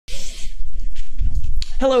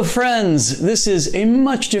Hello friends! This is a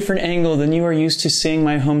much different angle than you are used to seeing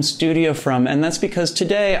my home studio from, and that's because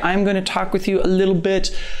today I'm going to talk with you a little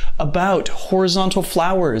bit about horizontal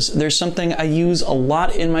flowers. There's something I use a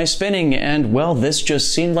lot in my spinning, and well, this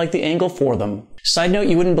just seemed like the angle for them. Side note,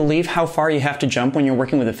 you wouldn't believe how far you have to jump when you're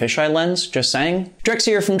working with a fisheye lens, just saying. Drex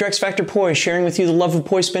here from Drex Factor Poi, sharing with you the love of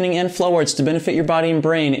poi spinning and flow arts to benefit your body and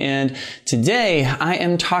brain, and today I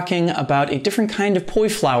am talking about a different kind of poi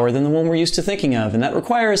flower than the one we're used to thinking of, and that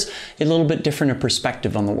requires a little bit different a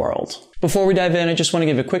perspective on the world. Before we dive in, I just want to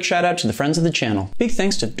give a quick shout out to the friends of the channel. Big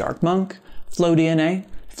thanks to Dark Monk, Flow DNA,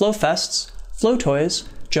 Flow Fests, Flow Toys,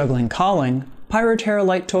 Juggling Calling, Pyroterra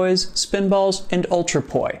Light Toys, Spinballs, and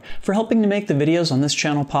Ultrapoi for helping to make the videos on this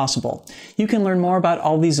channel possible. You can learn more about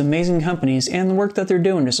all these amazing companies and the work that they're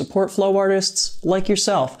doing to support flow artists like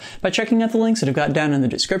yourself by checking out the links that I've got down in the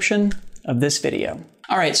description of this video.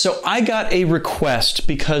 Alright, so I got a request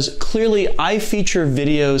because clearly I feature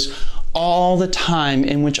videos all the time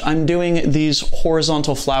in which I'm doing these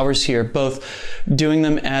horizontal flowers here, both doing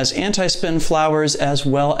them as anti-spin flowers as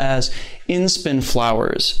well as in-spin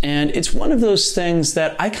flowers. And it's one of those things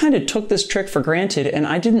that I kind of took this trick for granted, and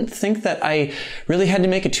I didn't think that I really had to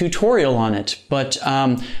make a tutorial on it, but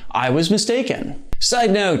I was mistaken.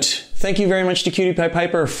 Side note, thank you very much to Cutie Pie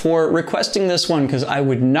Piper for requesting this one, because I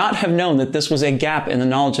would not have known that this was a gap in the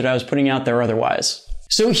knowledge that I was putting out there otherwise.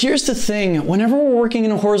 So here's the thing, whenever we're working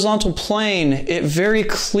in a horizontal plane, it very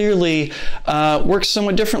clearly works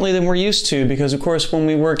somewhat differently than we're used to, because of course when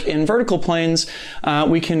we work in vertical planes,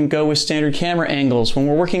 we can go with standard camera angles. When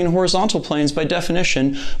we're working in horizontal planes, by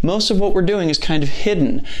definition, most of what we're doing is kind of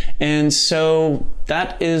hidden. And so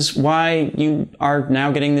that is why you are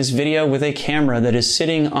now getting this video with a camera that is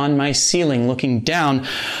sitting on my ceiling looking down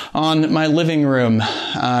on my living room.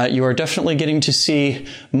 You are definitely getting to see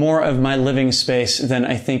more of my living space than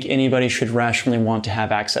I think anybody should rationally want to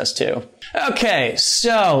have access to. Okay,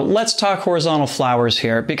 so let's talk horizontal flowers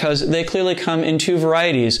here, because they clearly come in two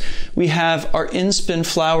varieties. We have our in-spin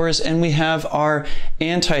flowers and we have our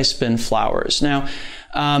anti-spin flowers. Now,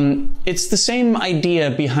 it's the same idea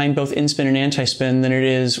behind both in-spin and anti-spin than it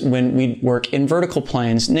is when we work in vertical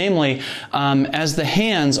planes. Namely, as the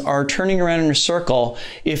hands are turning around in a circle,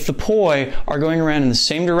 if the poi are going around in the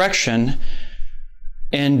same direction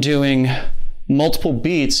and doing multiple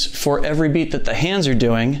beats for every beat that the hands are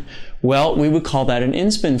doing, well, we would call that an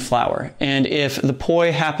in-spin flower. And if the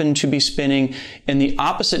poi happen to be spinning in the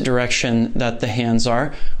opposite direction that the hands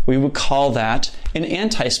are, we would call that an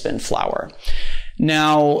anti-spin flower.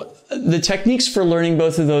 Now, the techniques for learning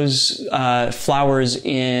both of those flowers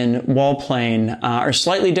in wall plane are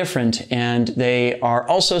slightly different, and they are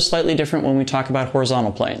also slightly different when we talk about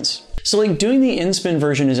horizontal planes. So like doing the in-spin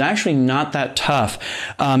version is actually not that tough.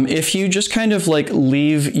 If you just kind of like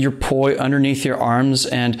leave your poi underneath your arms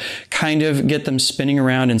and kind of get them spinning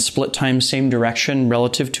around in split time same direction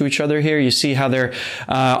relative to each other here, you see how they're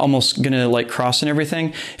almost gonna like cross and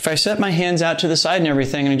everything. If I set my hands out to the side and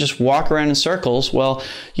everything and I just walk around in circles, well,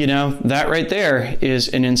 you know, that right there is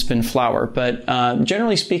an in-spin flower. But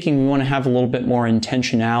generally speaking, we want to have a little bit more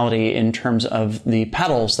intentionality in terms of the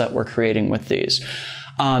petals that we're creating with these.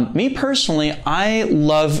 Me personally, I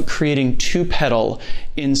love creating two-petal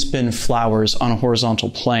in-spin flowers on a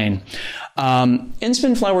horizontal plane.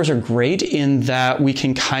 In-spin flowers are great in that we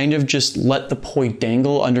can kind of just let the poi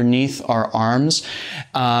dangle underneath our arms.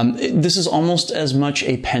 This is almost as much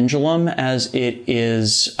a pendulum as it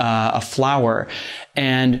is a flower.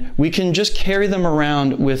 And we can just carry them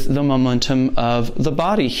around with the momentum of the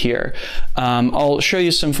body here. I'll show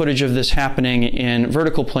you some footage of this happening in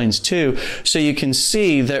vertical planes too, so you can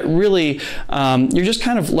see that really you're just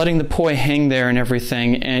kind of letting the poi hang there and everything,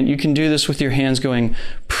 and you can do this with your hands going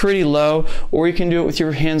pretty low, or you can do it with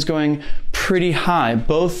your hands going pretty high.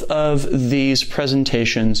 Both of these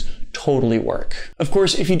presentations totally work. Of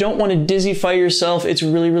course, if you don't want to dizzyfy yourself, it's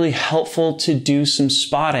really helpful to do some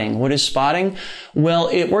spotting. What is spotting? Well,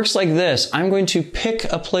 it works like this. I'm going to pick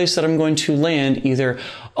a place that I'm going to land either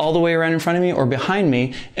all the way around in front of me or behind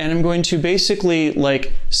me, and I'm going to basically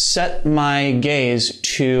like set my gaze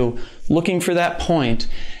to looking for that point,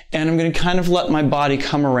 and I'm going to kind of let my body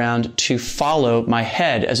come around to follow my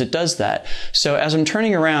head as it does that. So as I'm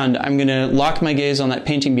turning around, I'm going to lock my gaze on that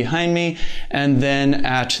painting behind me, and then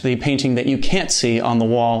at the painting that you can't see on the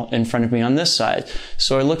wall in front of me on this side.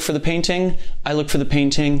 So I look for the painting, I look for the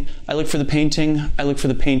painting, I look for the painting, I look for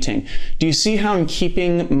the painting. Do you see how I'm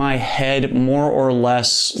keeping my head more or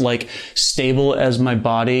less like stable as my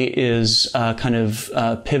body is kind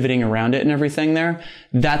of pivoting around it and everything there?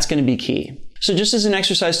 That's going to be key. So just as an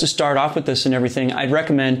exercise to start off with this and everything, I'd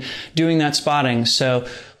recommend doing that spotting. So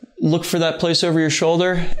look for that place over your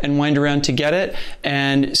shoulder and wind around to get it,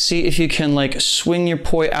 and see if you can like swing your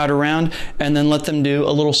poi out around and then let them do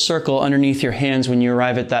a little circle underneath your hands when you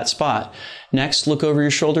arrive at that spot. Next, look over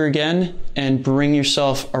your shoulder again and bring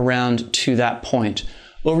yourself around to that point.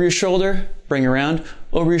 Over your shoulder, bring around,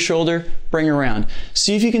 over your shoulder, bring around.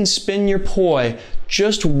 See if you can spin your poi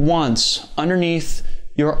just once underneath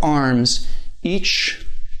your arms each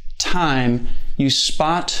time you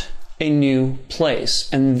spot a new place,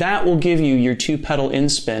 and that will give you your 2-pedal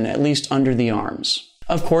Inspin, at least under the arms.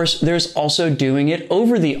 Of course, there's also doing it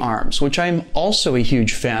over the arms, which I'm also a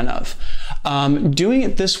huge fan of. Doing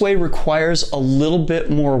it this way requires a little bit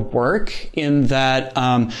more work in that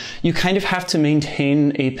you kind of have to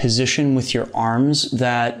maintain a position with your arms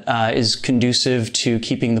that is conducive to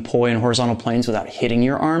keeping the poi in horizontal planes without hitting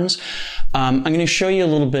your arms. I'm going to show you a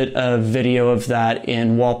little bit of video of that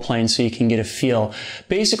in wall plane so you can get a feel.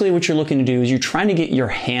 Basically what you're looking to do is you're trying to get your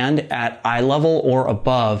hand at eye level or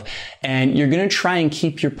above, and you're going to try and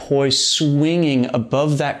keep your poi swinging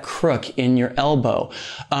above that crook in your elbow.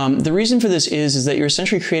 The reason for this is that you're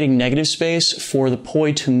essentially creating negative space for the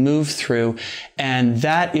poi to move through, and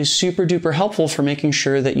that is super duper helpful for making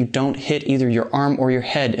sure that you don't hit either your arm or your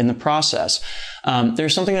head in the process.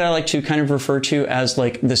 There's something that I like to kind of refer to as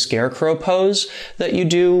like the scarecrow pose that you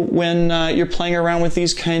do when you're playing around with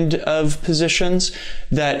these kind of positions.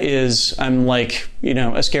 That is, I'm like, you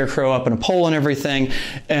know, a scarecrow up in a pole and everything,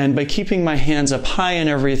 and by keeping my hands up high and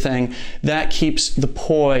everything, that keeps the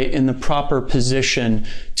poi in the proper position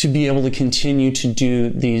to be able to continue to do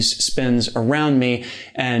these spins around me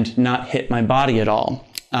and not hit my body at all.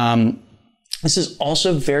 This is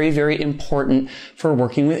also very, very important for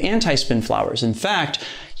working with anti-spin flowers. In fact,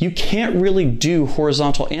 you can't really do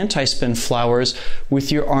horizontal anti-spin flowers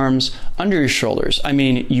with your arms under your shoulders. I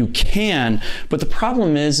mean, you can, but the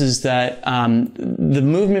problem is that the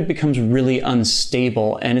movement becomes really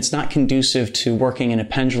unstable and it's not conducive to working in a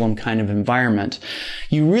pendulum kind of environment.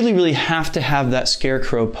 You really, really have to have that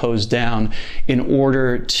scarecrow pose down in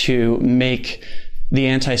order to make the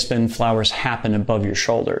anti-spin flowers happen above your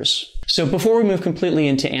shoulders. So before we move completely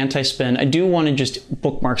into anti-spin, I do want to just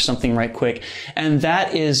bookmark something right quick, and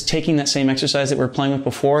that is taking that same exercise that we were playing with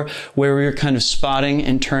before, where we were kind of spotting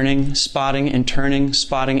and turning, spotting and turning,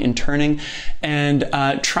 spotting and turning, and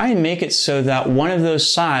try and make it so that one of those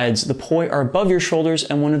sides, the poi, are above your shoulders,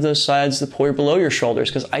 and one of those sides, the poi, are below your shoulders,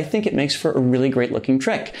 because I think it makes for a really great looking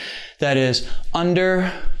trick. That is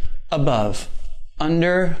under, above,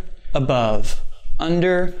 under, above,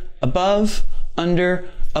 under, above, under,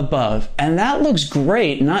 above. And that looks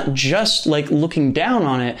great, not just like looking down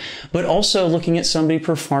on it, but also looking at somebody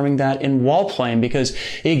performing that in wall playing, because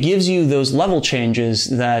it gives you those level changes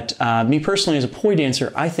that me personally as a poi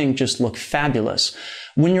dancer, I think just look fabulous.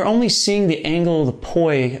 When you're only seeing the angle of the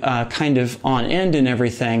poi kind of on end and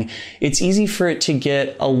everything, it's easy for it to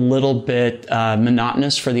get a little bit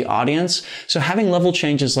monotonous for the audience. So having level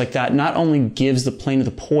changes like that not only gives the plane of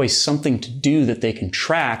the poi something to do that they can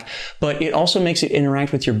track, but it also makes it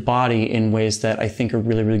interact with your body in ways that I think are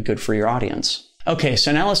really, really good for your audience. Okay,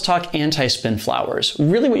 so now let's talk anti-spin flowers.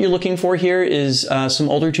 Really what you're looking for here is some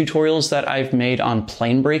older tutorials that I've made on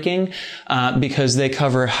plane breaking because they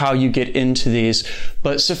cover how you get into these.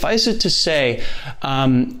 But suffice it to say,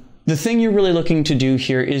 the thing you're really looking to do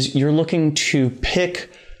here is you're looking to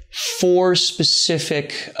pick 4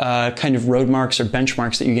 specific kind of road marks or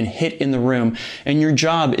benchmarks that you can hit in the room, and your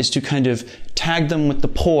job is to kind of tag them with the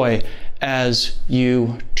poi as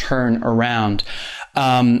you turn around.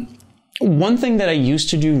 One thing that I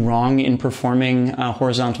used to do wrong in performing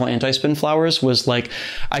horizontal anti-spin flowers was like,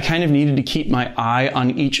 I kind of needed to keep my eye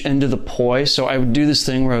on each end of the poi. So I would do this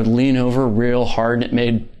thing where I would lean over real hard,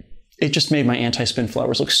 and it just made my anti-spin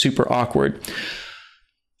flowers look super awkward.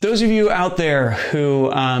 Those of you out there who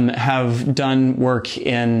have done work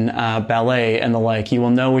in ballet and the like, you will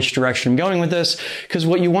know which direction I'm going with this, because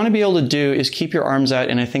what you want to be able to do is keep your arms out,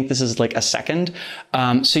 and I think this is like a second,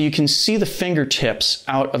 so you can see the fingertips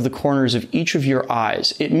out of the corners of each of your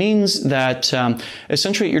eyes. It means that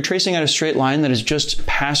essentially you're tracing out a straight line that is just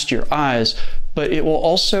past your eyes, but it will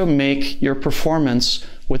also make your performance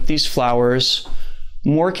with these flowers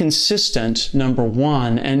more consistent, number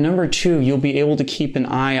one, and number two, you'll be able to keep an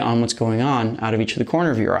eye on what's going on out of each of the corner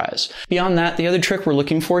of your eyes. Beyond that, the other trick we're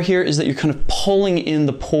looking for here is that you're kind of pulling in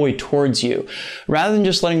the poi towards you. Rather than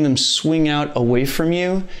just letting them swing out away from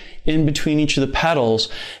you in between each of the pedals,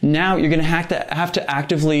 now you're going to have to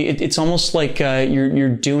actively, it's almost like you're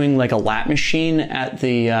doing like a lap machine at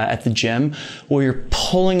the gym, where you're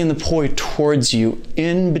pulling in the poi towards you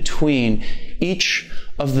in between each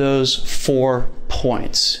of those 4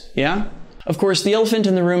 points. Yeah? Of course, the elephant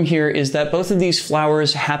in the room here is that both of these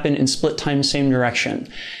flowers happen in split time, same direction.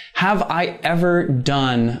 Have I ever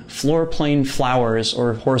done floor plane flowers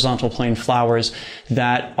or horizontal plane flowers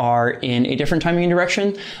that are in a different timing and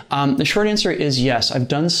direction? The short answer is yes. I've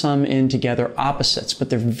done some in together opposites, but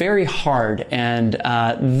they're very hard. And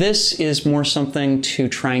this is more something to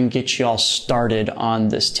try and get you all started on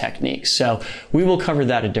this technique. So we will cover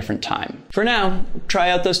that a different time. For now, try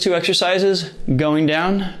out those two exercises: going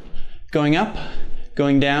down, going up,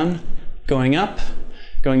 going down, going up,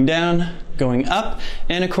 going down, going up,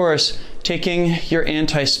 and of course, taking your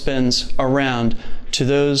anti-spins around to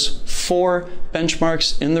those 4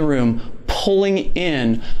 benchmarks in the room, pulling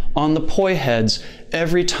in on the poi heads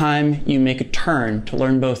every time you make a turn to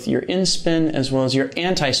learn both your in-spin as well as your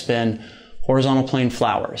anti-spin horizontal plane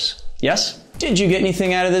flowers. Yes? Did you get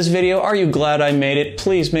anything out of this video? Are you glad I made it?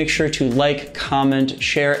 Please make sure to like, comment,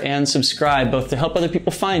 share, and subscribe, both to help other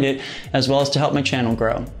people find it, as well as to help my channel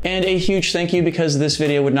grow. And a huge thank you, because this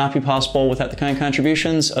video would not be possible without the kind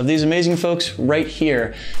contributions of these amazing folks right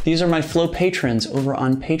here. These are my Flow patrons over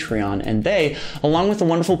on Patreon, and they, along with the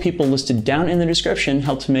wonderful people listed down in the description,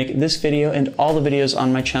 help to make this video and all the videos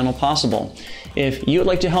on my channel possible. If you would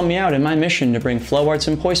like to help me out in my mission to bring flow arts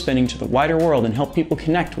and poi spinning to the wider world and help people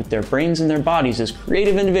connect with their brains and their bodies as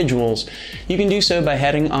creative individuals, you can do so by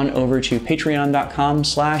heading on over to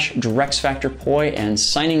patreon.com/DrexFactorPoi and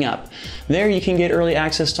signing up. There you can get early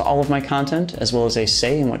access to all of my content, as well as a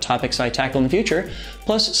say in what topics I tackle in the future,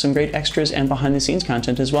 plus some great extras and behind the scenes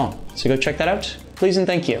content as well. So go check that out, please and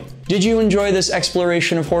thank you. Did you enjoy this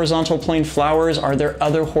exploration of horizontal plane flowers? Are there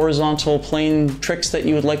other horizontal plane tricks that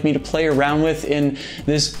you would like me to play around with in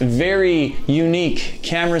this very unique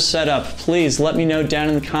camera setup? Please let me know down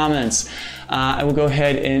in the comments. I will go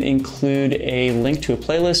ahead and include a link to a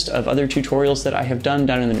playlist of other tutorials that I have done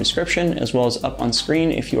down in the description, as well as up on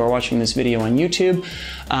screen if you are watching this video on YouTube.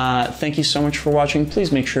 Thank you so much for watching.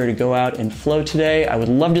 Please make sure to go out and flow today. I would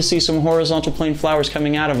love to see some horizontal plane flowers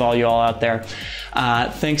coming out of all you all out there.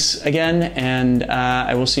 Thanks again, and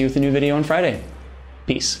I will see you with a new video on Friday.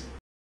 Peace.